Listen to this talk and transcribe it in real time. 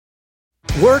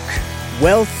Work,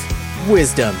 wealth,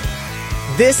 wisdom.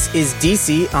 This is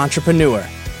DC Entrepreneur.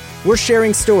 We're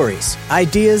sharing stories,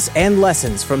 ideas, and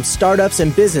lessons from startups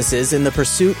and businesses in the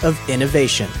pursuit of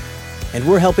innovation. And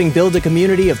we're helping build a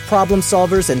community of problem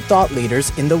solvers and thought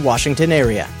leaders in the Washington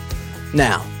area.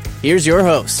 Now, here's your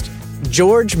host,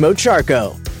 George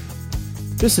Mocharko.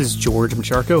 This is George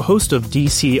Mocharko, host of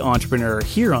DC Entrepreneur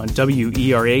here on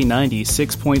WERA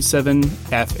 96.7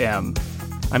 FM.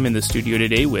 I'm in the studio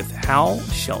today with Hal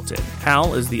Shelton.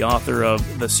 Hal is the author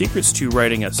of The Secrets to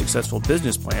Writing a Successful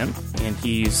Business Plan, and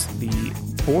he's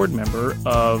the board member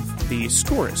of the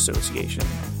SCORE Association.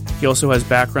 He also has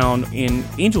background in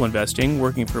angel investing,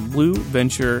 working for Blue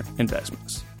Venture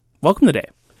Investments. Welcome today.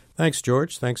 Thanks,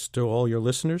 George. Thanks to all your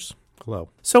listeners.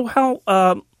 Hello. So, Hal,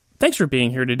 thanks for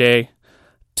being here today.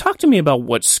 Talk to me about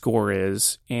what SCORE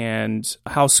is and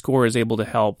how SCORE is able to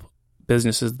help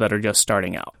businesses that are just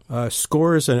starting out.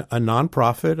 SCORE is a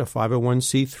nonprofit, a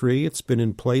 501c3. It's been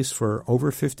in place for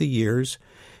over 50 years,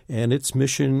 and its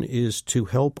mission is to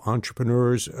help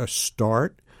entrepreneurs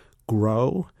start,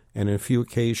 grow, and in a few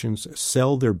occasions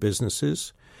sell their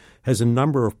businesses. Has a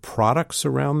number of products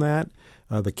around that.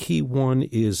 The key one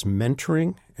is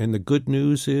mentoring, and the good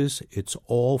news is it's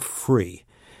all free.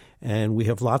 And we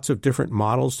have lots of different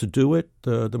models to do it.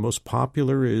 The most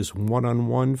popular is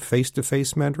one-on-one,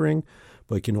 face-to-face mentoring,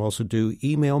 but you can also do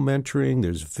email mentoring.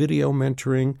 There's video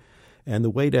mentoring. And the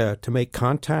way to make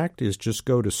contact is just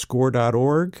go to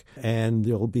score.org, and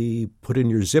you'll be put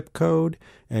in your zip code,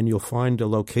 and you'll find a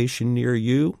location near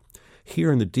you.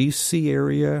 Here in the D.C.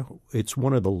 area, it's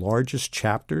one of the largest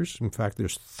chapters. In fact,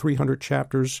 there's 300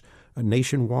 chapters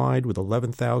nationwide with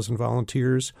 11,000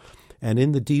 volunteers. And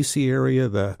in the D.C. area,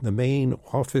 the main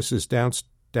office is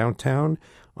downtown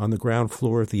on the ground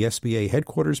floor of the SBA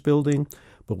headquarters building.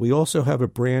 But we also have a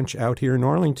branch out here in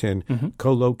Arlington,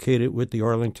 co-located with the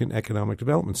Arlington Economic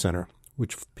Development Center,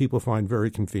 which people find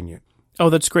very convenient. Oh,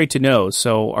 that's great to know.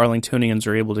 So Arlingtonians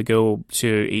are able to go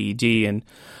to AED and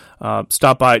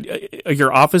stop by. Are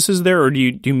your offices there, or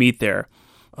do you meet there?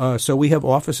 So we have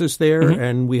offices there,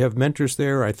 and we have mentors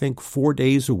there, I think, 4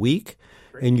 days a week.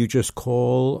 And you just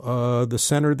call the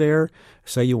center there,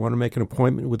 say you want to make an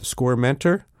appointment with a SCORE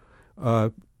mentor,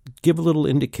 give a little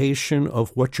indication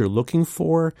of what you're looking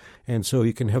for, and so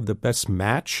you can have the best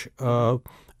match of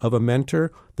a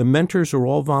mentor. The mentors are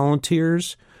all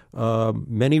volunteers,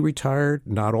 many retired,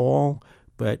 not all,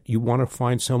 but you want to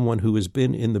find someone who has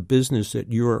been in the business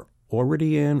that you're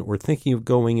already in or thinking of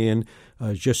going in,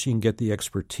 just so you can get the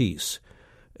expertise.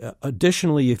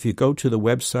 Additionally, if you go to the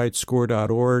website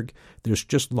score.org, there's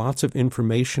just lots of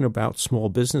information about small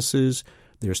businesses.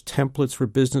 There's templates for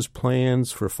business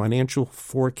plans, for financial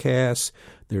forecasts.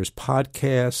 There's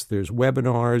podcasts, there's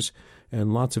webinars,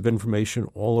 and lots of information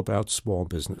all about small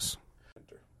business.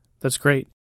 That's great.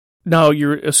 Now,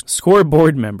 you're a SCORE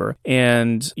board member,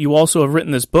 and you also have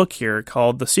written this book here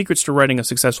called The Secrets to Writing a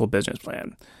Successful Business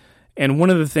Plan. And one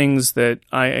of the things that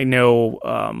I know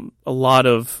a lot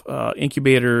of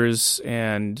incubators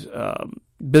and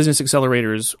business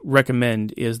accelerators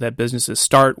recommend is that businesses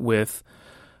start with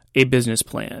a business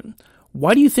plan.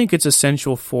 Why do you think it's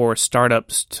essential for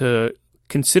startups to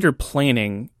consider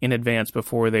planning in advance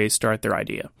before they start their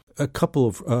idea? A couple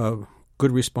of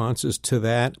good responses to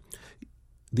that.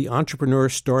 The entrepreneur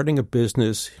starting a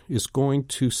business is going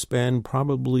to spend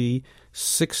probably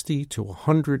 60 to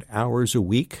 100 hours a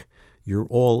week. You're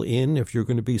all in if you're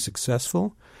going to be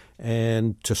successful.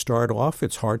 And to start off,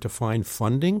 it's hard to find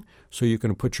funding, so you're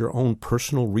going to put your own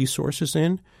personal resources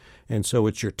in. And so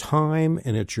it's your time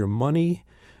and it's your money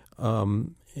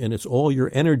and it's all your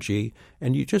energy.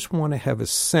 And you just want to have a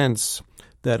sense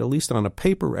that, at least on a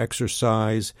paper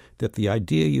exercise, that the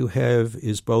idea you have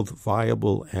is both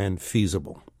viable and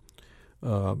feasible.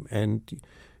 And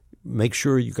make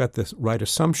sure you got the right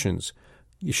assumptions.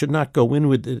 You should not go in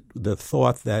with the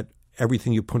thought that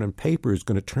everything you put on paper is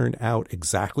going to turn out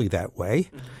exactly that way,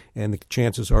 and the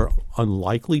chances are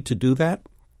unlikely to do that,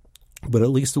 but at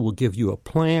least it will give you a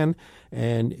plan.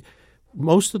 And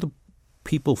most of the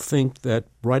people think that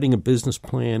writing a business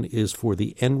plan is for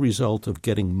the end result of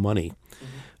getting money,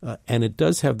 and it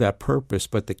does have that purpose,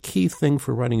 but the key thing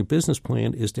for writing a business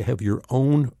plan is to have your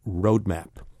own roadmap.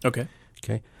 Okay.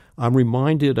 I'm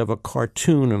reminded of a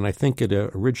cartoon, and I think it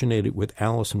originated with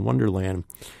Alice in Wonderland,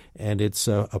 and it's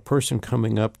a person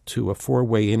coming up to a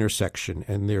four-way intersection,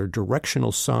 and there are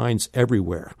directional signs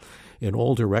everywhere in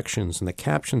all directions, and the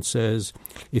caption says,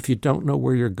 "If you don't know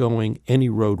where you're going, any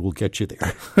road will get you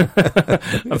there."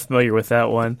 I'm familiar with that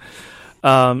one.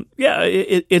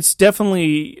 It's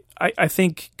definitely, I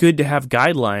think good to have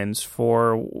guidelines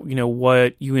for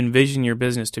what you envision your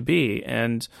business to be.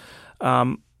 And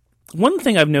one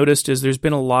thing I've noticed is there's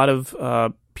been a lot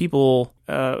of people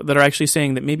that are actually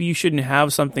saying that maybe you shouldn't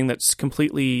have something that's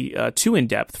completely too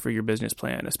in-depth for your business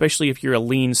plan, especially if you're a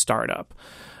lean startup.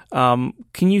 Can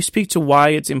you speak to why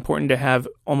it's important to have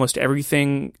almost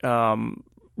everything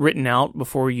written out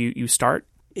before you start?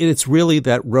 It's really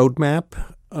that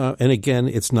roadmap. And again,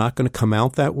 it's not going to come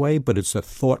out that way, but it's a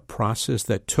thought process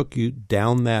that took you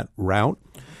down that route.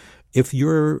 If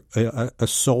you're a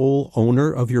sole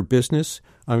owner of your business,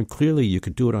 clearly you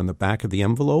could do it on the back of the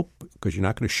envelope because you're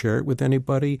not going to share it with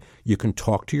anybody. You can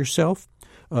talk to yourself.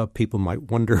 People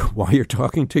might wonder why you're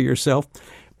talking to yourself,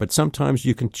 but sometimes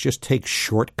you can just take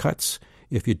shortcuts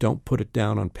if you don't put it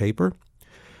down on paper.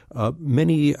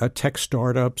 Many tech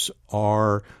startups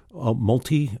are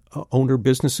multi-owner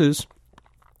businesses.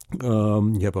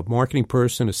 You have a marketing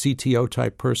person, a CTO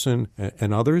type person,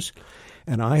 and others.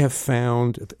 And I have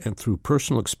found, and through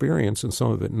personal experience, and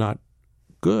some of it not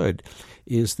good,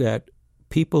 is that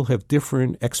people have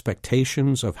different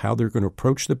expectations of how they're going to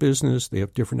approach the business. They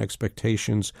have different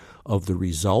expectations of the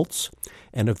results.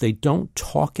 And if they don't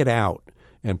talk it out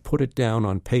and put it down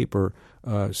on paper,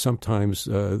 sometimes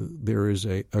there is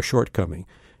a shortcoming.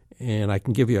 And I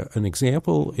can give you an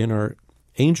example. In our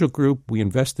angel group, we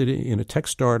invested in a tech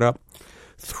startup.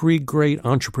 3 great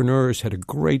entrepreneurs had a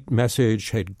great message,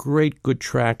 had great, good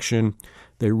traction.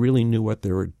 They really knew what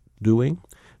they were doing.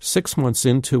 6 months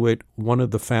into it, one of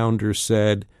the founders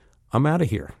said, "I'm out of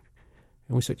here."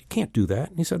 And we said, "You can't do that."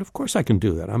 And he said, "Of course I can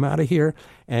do that. I'm out of here.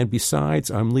 And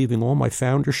besides, I'm leaving all my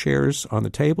founder shares on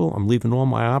the table. I'm leaving all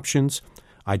my options.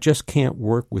 I just can't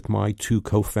work with my 2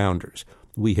 co-founders.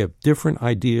 We have different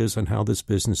ideas on how this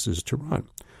business is to run."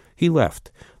 He left.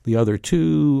 The other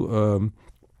 2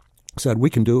 said,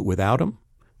 "We can do it without him."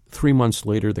 3 months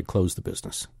later, they closed the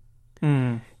business.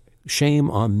 Shame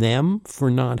on them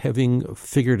for not having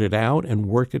figured it out and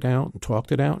worked it out and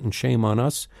talked it out, and shame on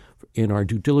us in our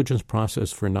due diligence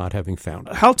process for not having found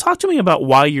it. Hal, talk to me about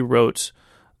why you wrote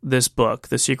this book,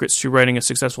 The Secrets to Writing a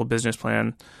Successful Business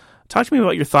Plan. Talk to me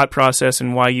about your thought process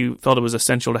and why you felt it was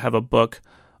essential to have a book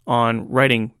on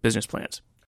writing business plans.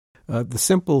 The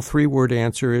simple 3-word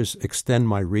answer is extend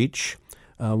my reach.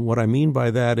 What I mean by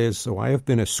that is, so I have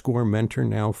been a SCORE mentor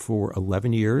now for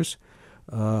 11 years,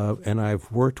 and I've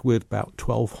worked with about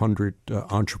 1,200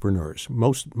 entrepreneurs,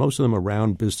 most of them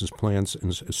around business plans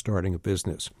and starting a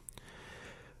business.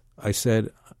 I said,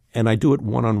 and I do it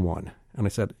one-on-one, and I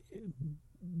said,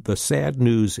 the sad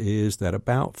news is that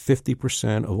about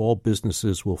 50% of all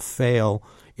businesses will fail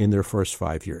in their first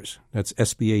 5 years. That's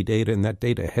SBA data, and that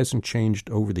data hasn't changed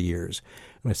over the years.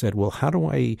 And I said, well, how do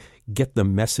I get the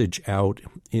message out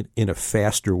in a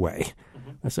faster way?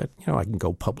 I said, I can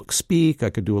go public speak,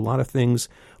 I could do a lot of things,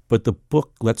 but the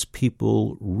book lets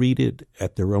people read it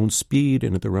at their own speed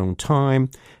and at their own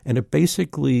time, and it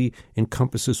basically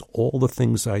encompasses all the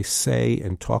things I say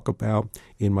and talk about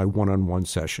in my one-on-one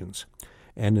sessions.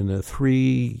 And in the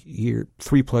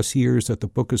 3+ years that the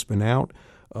book has been out,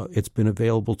 it's been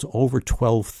available to over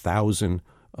 12,000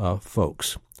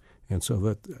 folks. And so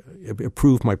that it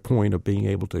proved my point of being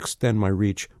able to extend my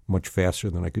reach much faster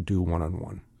than I could do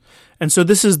one-on-one. And so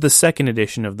this is the second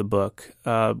edition of the book.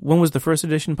 When was the first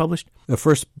edition published? The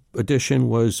first edition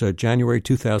was January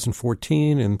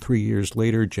 2014, and 3 years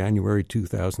later, January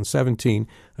 2017,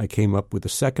 I came up with the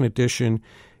second edition.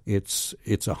 It's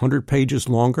 100 pages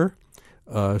longer.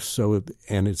 It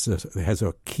has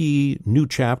a key new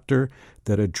chapter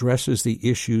that addresses the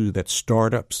issue that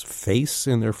startups face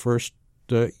in their first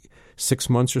 6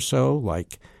 months or so,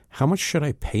 like how much should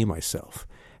I pay myself?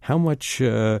 How much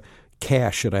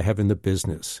cash should I have in the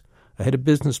business? I had a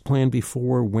business plan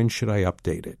before. When should I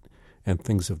update it? And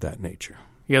things of that nature.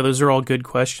 Yeah, those are all good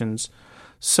questions.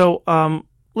 So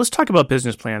let's talk about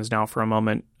business plans now for a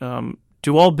moment.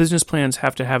 Do all business plans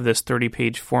have to have this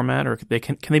 30-page format, or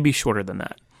can they be shorter than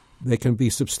that? They can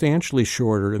be substantially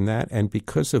shorter than that, and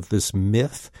because of this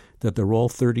myth that they're all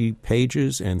 30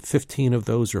 pages and 15 of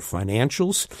those are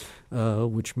financials,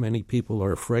 which many people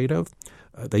are afraid of,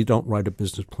 they don't write a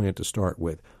business plan to start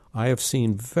with. I have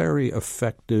seen very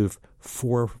effective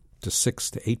 4 to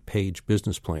 6 to 8-page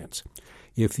business plans.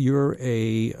 If you're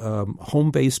a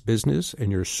home-based business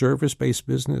and you're a service-based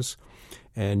business,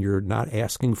 and you're not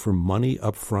asking for money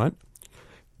up front,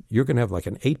 you're going to have like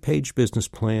an 8-page business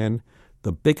plan.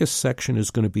 The biggest section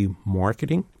is going to be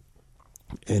marketing,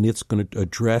 and it's going to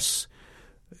address,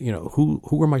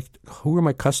 who are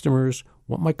my customers,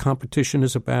 what my competition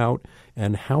is about,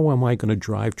 and how am I going to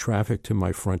drive traffic to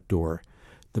my front door.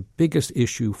 the biggest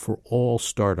issue for all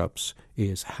startups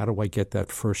is how do I get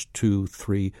that first 2,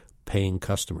 3 paying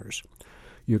customers?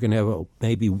 You're going to have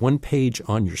maybe one page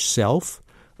on yourself.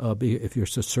 If you're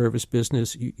a service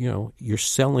business, you're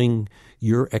selling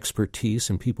your expertise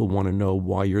and people want to know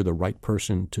why you're the right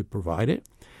person to provide it.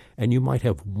 And you might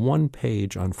have one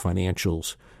page on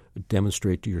financials,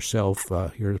 demonstrate to yourself,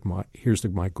 here's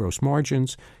my gross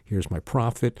margins, here's my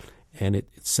profit, and it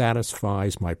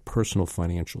satisfies my personal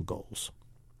financial goals.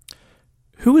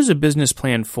 Who is a business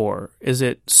plan for? Is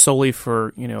it solely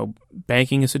for,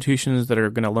 banking institutions that are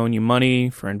going to loan you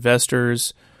money, for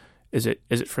investors? Is it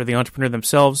for the entrepreneur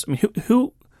themselves? I mean,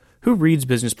 who reads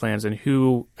business plans and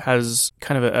who has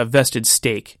kind of a vested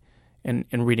stake in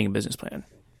reading a business plan?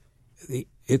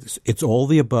 It's all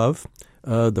the above.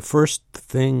 The first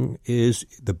thing is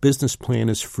the business plan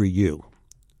is for you.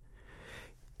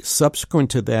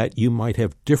 Subsequent to that, you might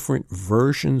have different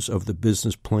versions of the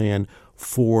business plan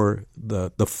for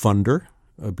the funder,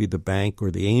 be the bank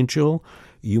or the angel.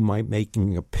 You might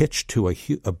making a pitch to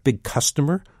a big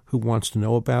customer who wants to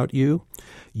know about you.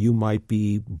 You might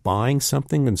be buying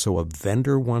something, and so a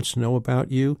vendor wants to know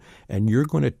about you, and you're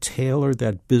going to tailor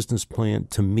that business plan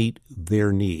to meet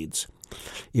their needs.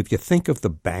 If you think of the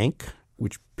bank,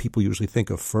 which people usually think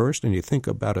of first, and you think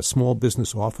about a small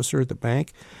business officer at the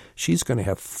bank, she's going to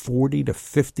have 40 to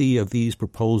 50 of these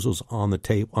proposals on the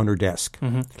table on her desk.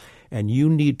 Mm-hmm. And you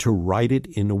need to write it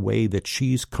in a way that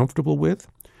she's comfortable with.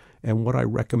 And what I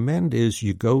recommend is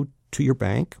you go to your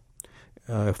bank,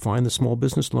 find the small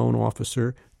business loan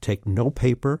officer, take no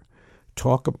paper,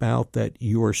 talk about that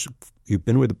you've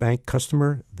been with a bank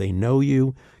customer, they know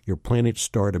you, you're planning to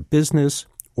start a business,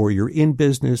 or you're in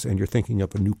business and you're thinking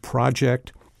of a new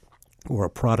project or a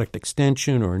product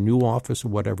extension or a new office or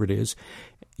whatever it is.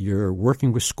 You're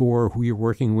working with SCORE, who you're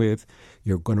working with.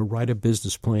 You're going to write a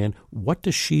business plan. What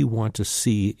does she want to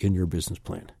see in your business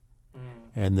plan?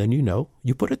 And then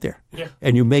you put it there. Yeah.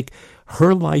 And you make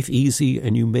her life easy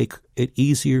and you make it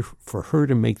easier for her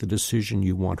to make the decision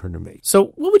you want her to make. So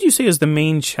what would you say is the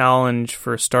main challenge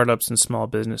for startups and small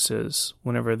businesses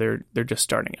whenever they're just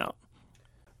starting out?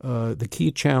 The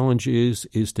key challenge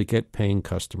is to get paying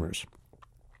customers.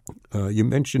 You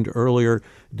mentioned earlier,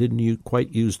 didn't you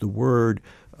quite use the word,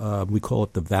 we call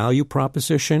it the value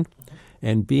proposition,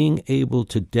 and being able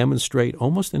to demonstrate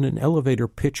almost in an elevator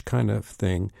pitch kind of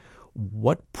thing,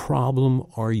 what problem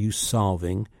are you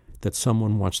solving that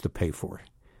someone wants to pay for?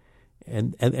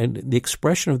 And the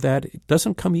expression of that, it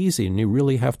doesn't come easy, and you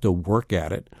really have to work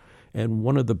at it. And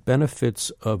one of the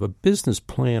benefits of a business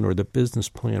plan or the business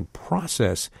plan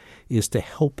process is to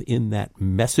help in that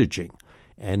messaging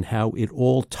and how it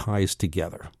all ties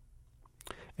together.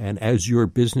 And as your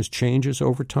business changes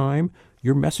over time,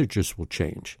 your messages will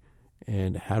change,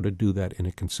 and how to do that in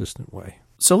a consistent way.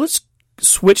 So let's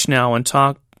switch now and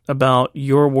talk about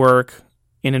your work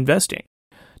in investing.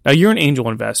 Now, you're an angel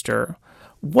investor.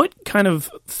 What kind of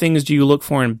things do you look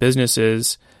for in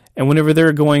businesses? And whenever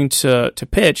they're going to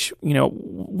pitch,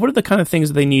 what are the kind of things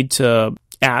that they need to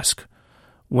ask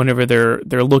whenever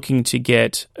they're looking to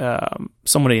get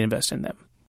somebody to invest in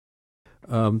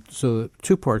them? So the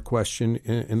two-part question,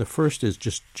 and the first is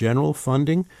just general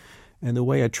funding. And the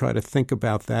way I try to think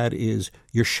about that is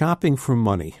you're shopping for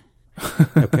money.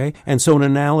 Okay? And so an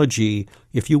analogy,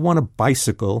 if you want a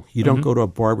bicycle, you don't go to a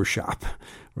barbershop,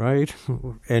 right?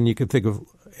 And you can think of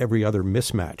every other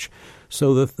mismatch.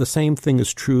 So the same thing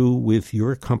is true with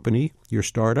your company, your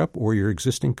startup, or your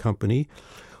existing company.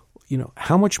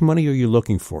 How much money are you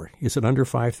looking for? Is it under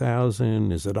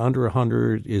 $5,000? Is it under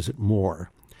 $100? Is it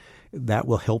more? That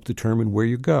will help determine where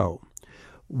you go.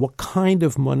 What kind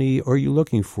of money are you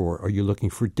looking for? Are you looking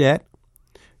for debt?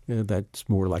 That's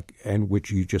more like, and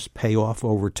which you just pay off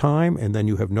over time, and then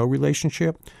you have no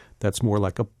relationship. That's more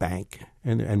like a bank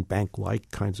and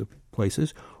bank-like kinds of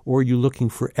places. Or are you looking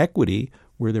for equity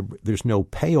where there's no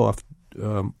payoff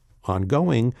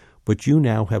ongoing, but you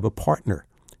now have a partner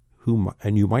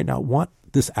and you might not want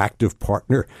this active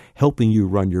partner helping you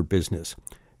run your business,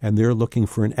 and they're looking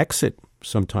for an exit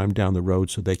sometime down the road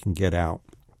so they can get out.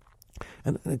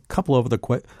 And a couple of other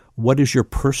questions. What is your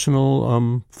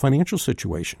personal financial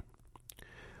situation?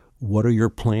 What are your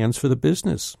plans for the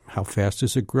business? How fast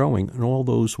is it growing? And all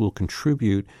those will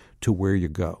contribute to where you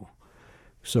go.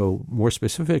 So more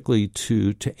specifically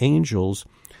to angels,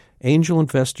 angel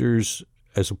investors,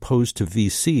 as opposed to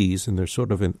VCs, and they're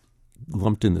sort of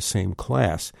lumped in the same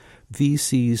class,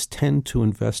 VCs tend to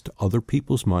invest other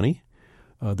people's money.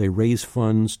 They raise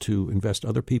funds to invest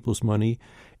other people's money,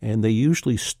 and they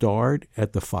usually start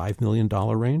at the $5 million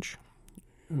range.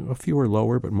 A few are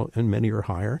lower, and many are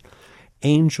higher.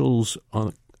 Angels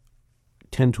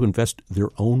tend to invest their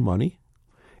own money,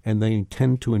 and they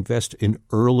tend to invest in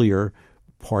earlier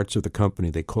parts of the company.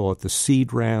 They call it the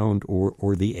seed round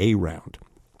or the A round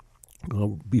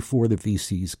before the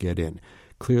VCs get in.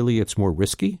 Clearly, it's more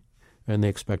risky, and they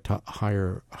expect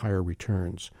higher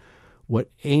returns. What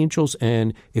angels,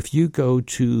 and if you go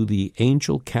to the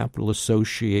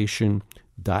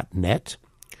angelcapitalassociation.net,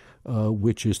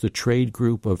 which is the trade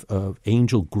group of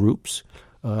angel groups,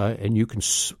 and you can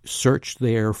search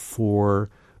there for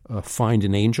Find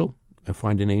an Angel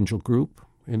group,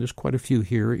 and there's quite a few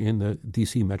here in the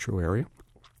D.C. metro area.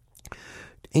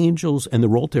 Angels, and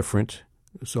they're all different,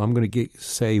 so I'm going to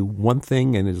say one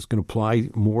thing, and it's going to apply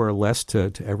more or less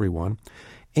to everyone.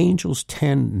 Angels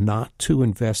tend not to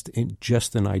invest in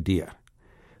just an idea.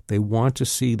 They want to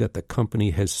see that the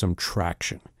company has some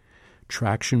traction.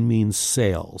 Traction means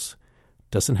sales.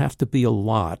 Doesn't have to be a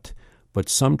lot, but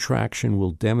some traction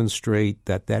will demonstrate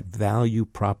that value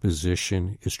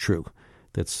proposition is true.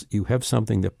 That's you have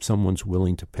something that someone's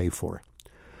willing to pay for.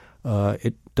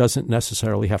 It doesn't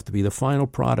necessarily have to be the final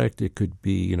product. It could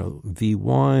be,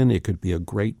 V1. It could be a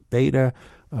great beta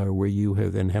where you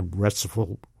have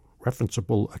referenceable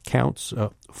accounts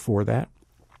for that.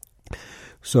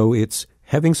 So it's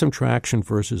having some traction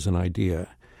versus an idea.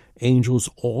 Angels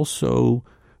also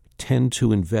tend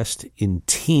to invest in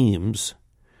teams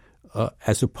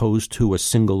as opposed to a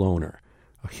single owner.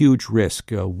 A huge risk.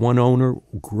 One owner,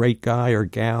 great guy or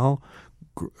gal,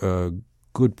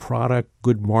 good product,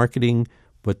 good marketing,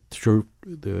 but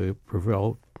the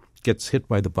Prevail gets hit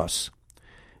by the bus,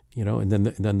 and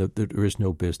then there is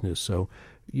no business. So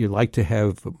you like to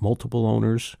have multiple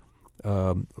owners,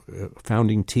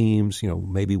 founding teams.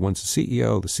 Maybe one's the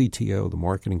CEO, the CTO, the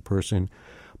marketing person.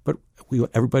 But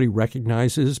everybody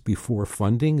recognizes before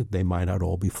funding they might not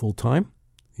all be full time.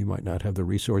 You might not have the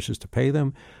resources to pay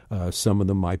them. Some of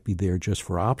them might be there just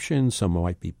for options. Some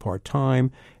might be part-time,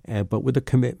 but with a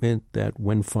commitment that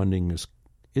when funding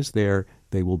is there,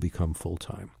 they will become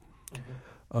full-time.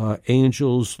 Mm-hmm.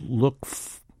 Angels look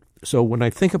so when I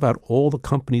think about all the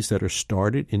companies that are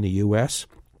started in the U.S.,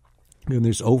 and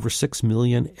there's over 6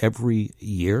 million every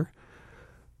year,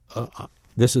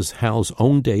 this is Hal's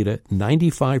own data,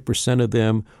 95% of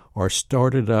them are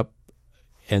started up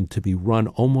and to be run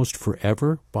almost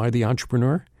forever by the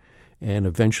entrepreneur and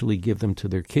eventually give them to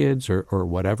their kids or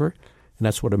whatever. And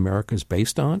that's what America's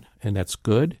based on, and that's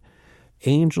good.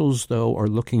 Angels, though, are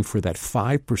looking for that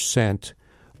 5%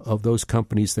 of those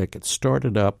companies that get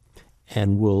started up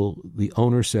and the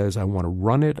owner says, I want to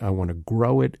run it, I want to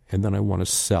grow it, and then I want to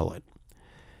sell it.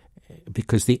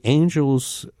 Because the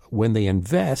angels, when they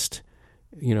invest,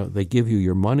 they give you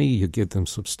your money, you give them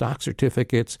some stock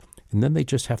certificates, and then they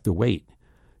just have to wait.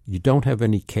 You don't have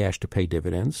any cash to pay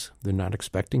dividends. They're not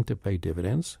expecting to pay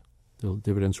dividends. The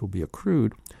dividends will be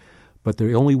accrued. But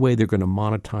the only way they're going to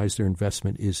monetize their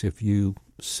investment is if you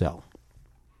sell.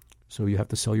 So you have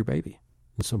to sell your baby.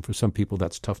 And for some people,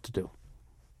 that's tough to do.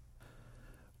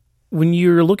 When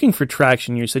you're looking for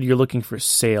traction, you said you're looking for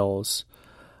sales.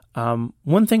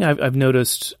 One thing I've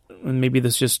noticed, and maybe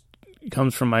this just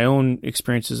comes from my own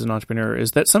experience as an entrepreneur,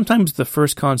 is that sometimes the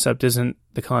first concept isn't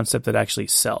the concept that actually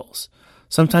sells.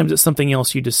 Sometimes it's something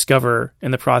else you discover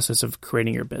in the process of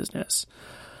creating your business.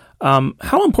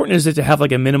 How important is it to have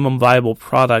like a minimum viable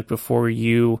product before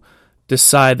you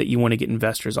decide that you want to get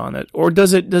investors on it? Or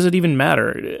does it even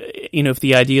matter? If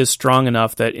the idea is strong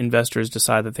enough that investors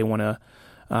decide that they want to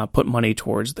put money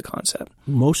towards the concept.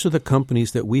 Most of the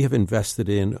companies that we have invested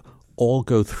in all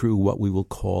go through what we will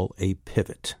call a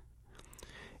pivot.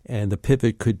 And the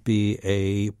pivot could be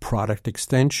a product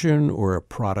extension or a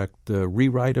product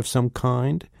rewrite of some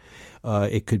kind.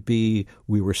 It could be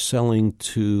we were selling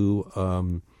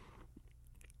to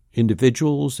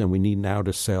individuals and we need now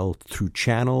to sell through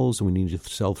channels and we need to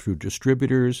sell through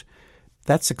distributors.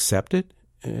 That's accepted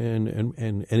and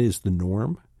is the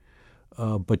norm.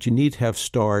 But you need to have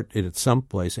started at some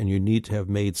place and you need to have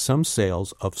made some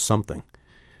sales of something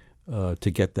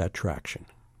to get that traction.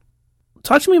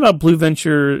 Talk to me about Blue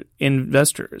Venture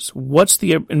investors. What's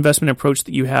the investment approach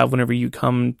that you have whenever you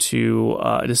come to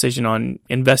a decision on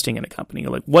investing in a company?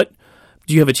 Like, what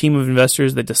do you have a team of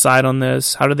investors that decide on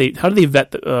this? How do they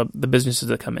vet the businesses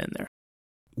that come in there?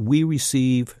 We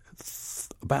receive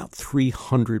about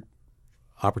 300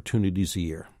 opportunities a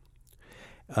year,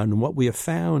 and what we have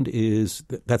found is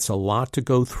that's a lot to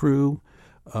go through.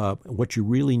 What you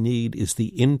really need is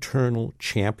the internal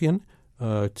champion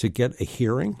to get a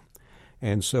hearing.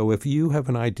 And so if you have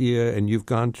an idea and you've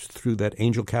gone through that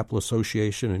Angel Capital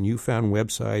Association and you found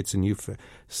websites and you've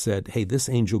said, hey, this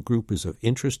angel group is of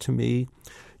interest to me,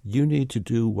 you need to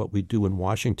do what we do in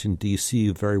Washington,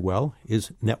 D.C. very well,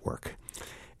 is network.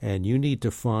 and you need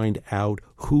to find out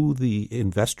who the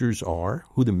investors are,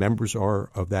 who the members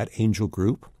are of that angel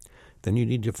group. Then you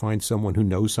need to find someone who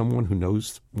knows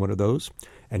one of those,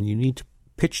 and you need to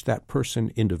pitch that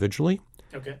person individually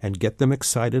and get them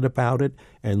excited about it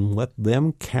and let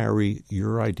them carry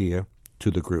your idea to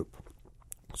the group.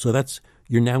 So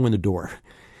you're now in the door.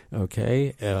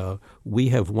 Okay, we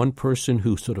have one person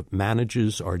who sort of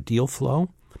manages our deal flow.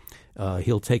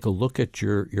 He'll take a look at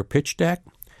your pitch deck.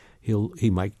 He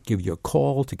might give you a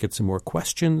call to get some more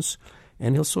questions,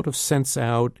 and he'll sort of sense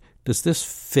out, does this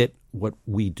fit what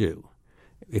we do?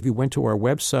 If you went to our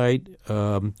website,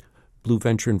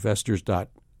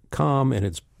 blueventureinvestors.com, and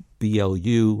it's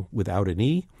BLU without an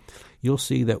E, you'll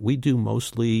see that we do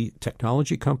mostly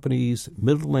technology companies,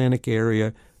 Mid-Atlantic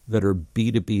area, that are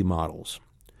B2B models.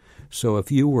 So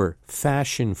if you were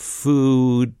fashion,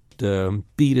 food,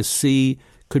 B2C,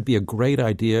 could be a great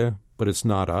idea, but it's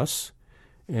not us,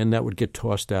 and that would get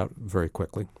tossed out very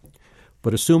quickly.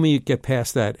 But assuming you get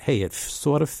past that, hey, it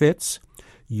sort of fits,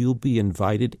 you'll be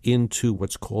invited into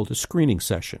what's called a screening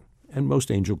session. And most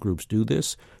angel groups do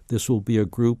this. This will be a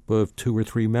group of 2 or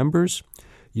 3 members.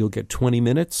 You'll get 20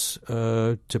 minutes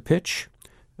to pitch.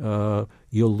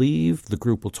 You'll leave. The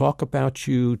group will talk about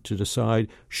you to decide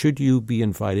should you be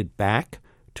invited back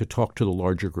to talk to the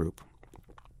larger group.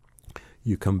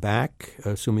 You come back,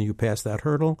 assuming you pass that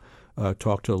hurdle,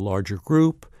 talk to the larger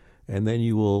group, and then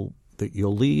you'll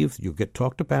leave. You'll get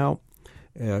talked about.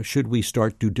 Should we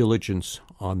start due diligence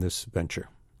on this venture?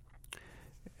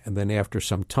 And then after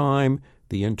some time,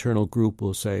 the internal group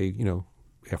will say,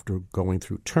 after going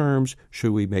through terms,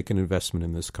 should we make an investment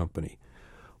in this company?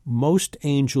 Most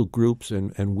angel groups,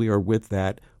 and we are with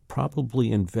that,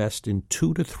 probably invest in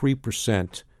 2 to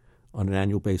 3% on an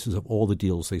annual basis of all the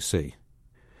deals they see.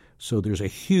 So there's a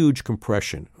huge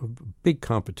compression, a big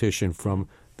competition from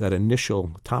that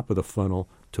initial top of the funnel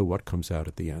to what comes out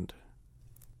at the end.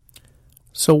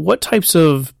 So what types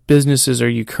of businesses are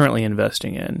you currently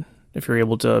investing in, if you're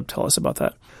able to tell us about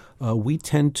that? We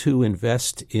tend to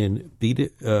invest in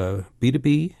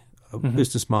B2B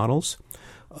business models,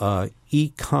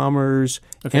 e-commerce,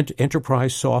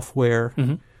 enterprise software.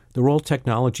 They're all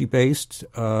technology-based.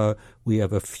 We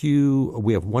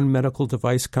have one medical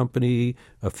device company,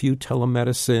 a few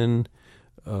telemedicine.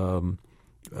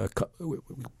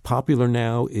 Popular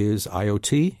now is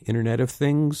IoT, Internet of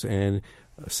Things, and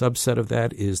a subset of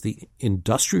that is the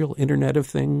industrial Internet of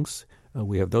Things.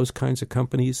 We have those kinds of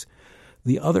companies.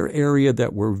 The other area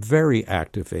that we're very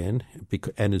active in,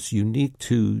 and is unique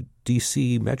to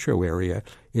D.C. metro area,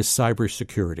 is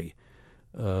cybersecurity.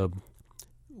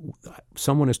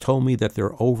 Someone has told me that there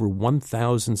are over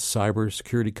 1,000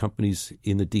 cybersecurity companies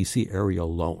in the D.C. area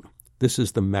alone. This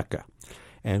is the Mecca.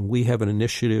 And we have an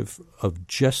initiative of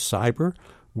just cyber.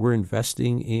 We're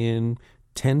investing in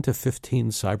 10 to 15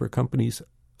 cyber companies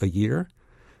a year.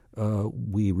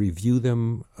 We review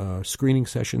them, screening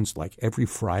sessions like every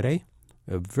Friday,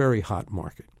 a very hot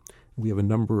market. We have a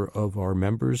number of our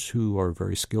members who are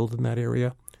very skilled in that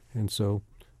area, and so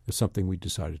it's something we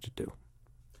decided to do.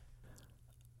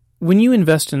 When you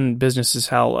invest in businesses,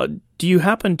 Hal, do you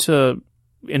happen to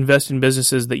invest in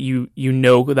businesses that you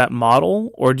know that model,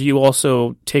 or do you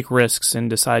also take risks and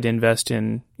decide to invest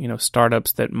in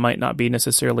startups that might not be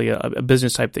necessarily a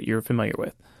business type that you're familiar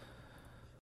with?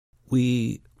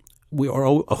 We are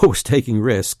always taking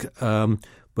risk,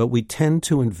 but we tend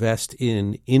to invest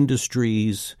in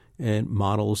industries and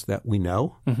models that we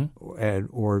know,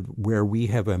 or where we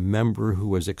have a member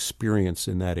who has experience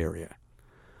in that area.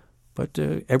 But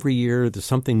every year, there's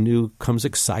something new comes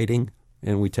exciting,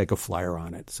 and we take a flyer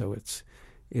on it. So it's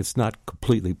not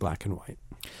completely black and white.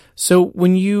 So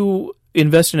when you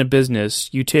invest in a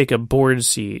business, you take a board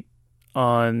seat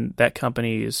on that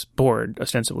company's board,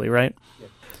 ostensibly, right? Yeah.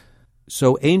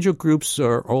 So angel groups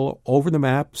are all over the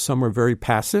map. Some are very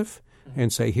passive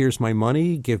and say, here's my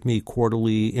money, give me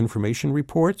quarterly information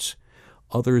reports.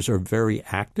 Others are very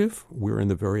active. We're in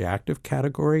the very active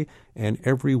category, and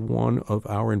every one of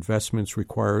our investments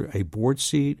require a board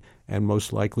seat and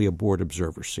most likely a board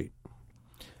observer seat.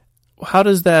 How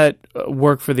does that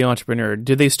work for the entrepreneur?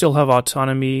 Do they still have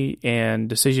autonomy and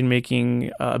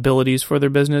decision-making abilities for their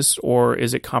business, or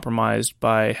is it compromised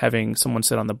by having someone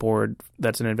sit on the board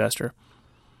that's an investor?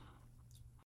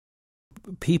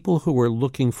 People who are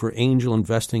looking for angel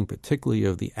investing, particularly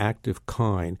of the active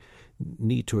kind,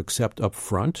 need to accept up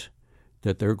front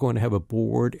that they're going to have a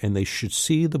board, and they should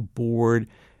see the board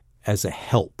as a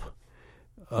help.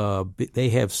 They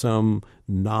have some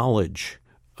knowledge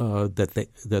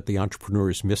that the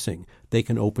entrepreneur is missing. They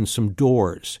can open some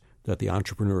doors that the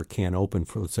entrepreneur can't open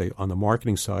for, let's say, on the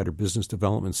marketing side or business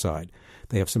development side.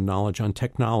 They have some knowledge on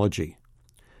technology.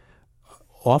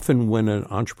 Often when an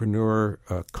entrepreneur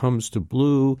comes to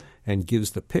Blue and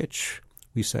gives the pitch,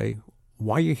 we say,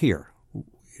 why are you here?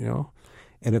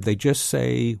 And if they just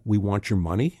say, we want your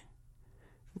money,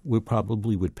 we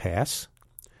probably would pass.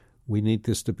 We need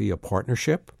this to be a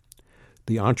partnership.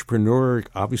 The entrepreneur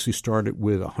obviously started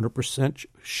with 100%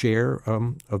 share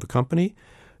of the company.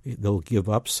 They'll give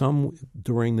up some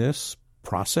during this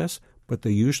process, but they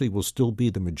usually will still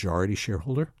be the majority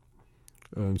shareholder.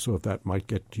 And so if that might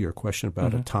get to your question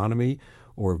about autonomy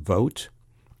or vote,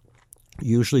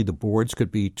 usually the boards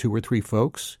could be 2 or 3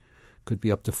 folks, could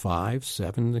be up to 5,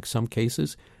 7 in some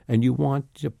cases, and you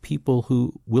want people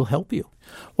who will help you.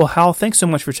 Well, Hal, thanks so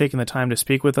much for taking the time to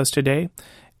speak with us today.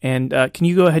 And can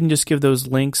you go ahead and just give those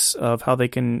links of how they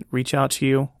can reach out to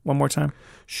you one more time?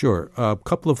 Sure. A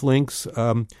couple of links.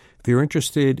 If you're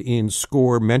interested in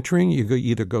SCORE mentoring, you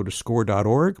either go to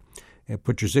score.org and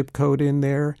put your zip code in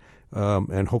there,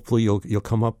 and hopefully you'll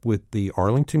come up with the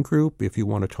Arlington group. If you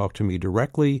want to talk to me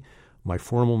directly, my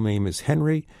formal name is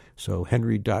Henry, so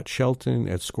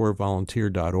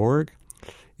henry.shelton@scorevolunteer.org.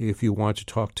 If you want to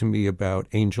talk to me about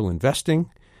angel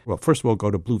investing, well, first of all, go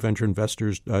to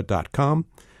blueventureinvestors.com,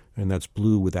 and that's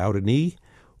blue without an E,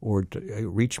 or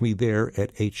reach me there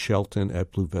at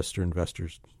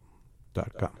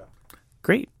hshelton@blueventureinvestors.com.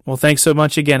 Great. Well, thanks so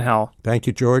much again, Hal. Thank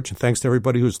you, George, and thanks to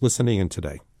everybody who's listening in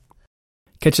today.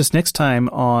 Catch us next time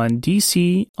on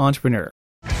DC Entrepreneur.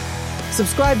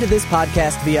 Subscribe to this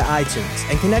podcast via iTunes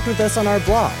and connect with us on our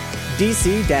blog,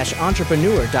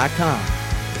 dc-entrepreneur.com.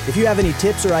 If you have any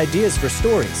tips or ideas for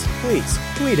stories, please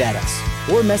tweet at us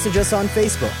or message us on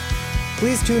Facebook.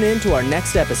 Please tune in to our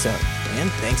next episode, and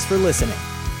thanks for listening.